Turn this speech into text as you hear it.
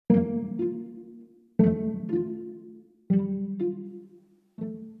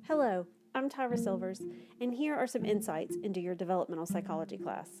Tyra Silvers, and here are some insights into your developmental psychology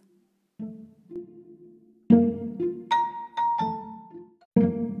class.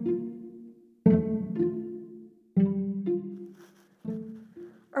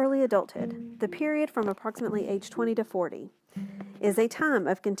 Early adulthood, the period from approximately age 20 to 40, is a time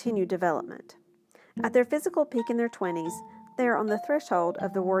of continued development. At their physical peak in their 20s, they are on the threshold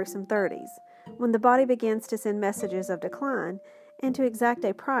of the worrisome 30s, when the body begins to send messages of decline and to exact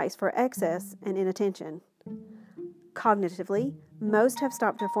a price for excess and inattention. Cognitively, most have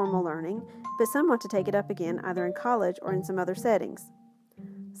stopped their formal learning, but some want to take it up again either in college or in some other settings.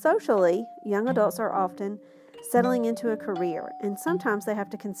 Socially, young adults are often settling into a career, and sometimes they have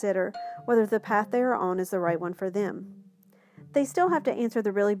to consider whether the path they are on is the right one for them. They still have to answer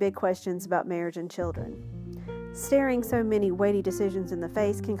the really big questions about marriage and children. Staring so many weighty decisions in the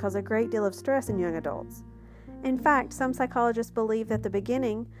face can cause a great deal of stress in young adults. In fact, some psychologists believe that the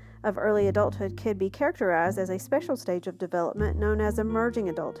beginning of early adulthood could be characterized as a special stage of development known as emerging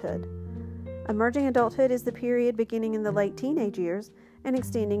adulthood. Emerging adulthood is the period beginning in the late teenage years and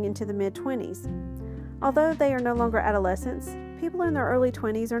extending into the mid-20s. Although they are no longer adolescents, people in their early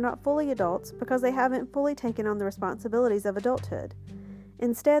 20s are not fully adults because they haven't fully taken on the responsibilities of adulthood.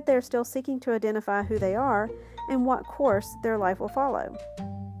 Instead, they are still seeking to identify who they are and what course their life will follow.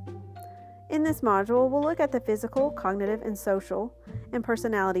 In this module, we'll look at the physical, cognitive, and social and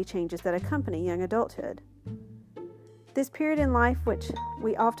personality changes that accompany young adulthood. This period in life, which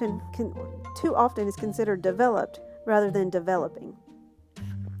too often is considered developed rather than developing.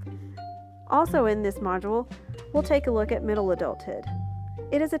 Also in this module, we'll take a look at middle adulthood.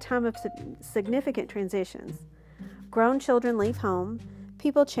 It is a time of significant transitions. Grown children leave home,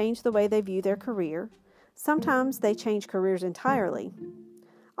 people change the way they view their career. Sometimes they change careers entirely.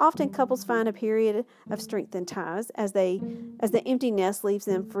 Often couples find a period of strengthened ties as the empty nest leaves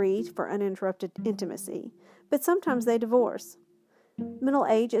them free for uninterrupted intimacy, but sometimes they divorce. Middle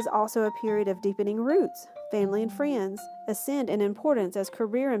age is also a period of deepening roots. Family and friends ascend in importance as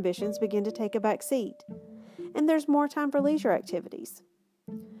career ambitions begin to take a back seat. And there's more time for leisure activities.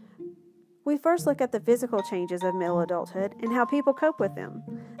 We first look at the physical changes of middle adulthood and how people cope with them.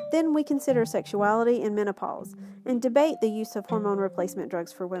 Then we consider sexuality and menopause and debate the use of hormone replacement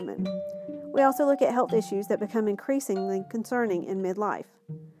drugs for women. We also look at health issues that become increasingly concerning in midlife.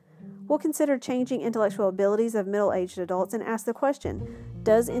 We'll consider changing intellectual abilities of middle-aged adults and ask the question,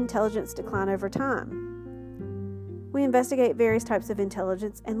 does intelligence decline over time? We investigate various types of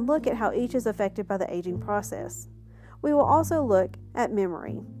intelligence and look at how each is affected by the aging process. We will also look at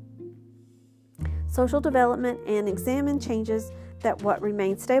memory, social development, and examine changes that what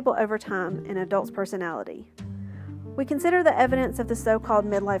remains stable over time in adults' personality. We consider the evidence of the so-called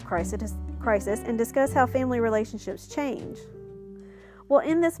midlife crisis and discuss how family relationships change. We'll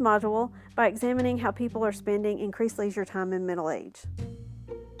end this module by examining how people are spending increased leisure time in middle age.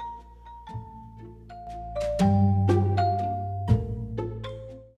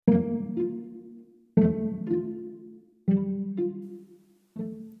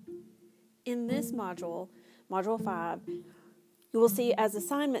 In this module, Module 5, you will see as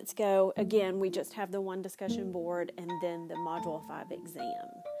assignments go, again, we just have the one discussion board and then the Module 5 exam.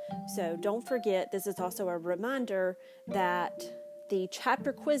 So don't forget, this is also a reminder that the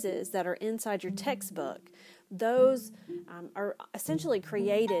chapter quizzes that are inside your textbook, those are essentially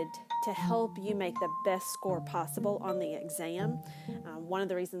created to help you make the best score possible on the exam. One of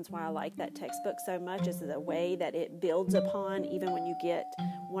the reasons why I like that textbook so much is the way that it builds upon, even when you get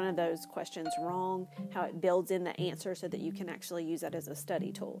one of those questions wrong, how it builds in the answer so that you can actually use that as a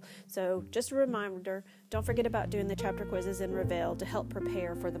study tool. So just a reminder, don't forget about doing the chapter quizzes in Reveal to help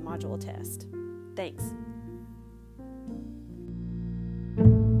prepare for the module test. Thanks.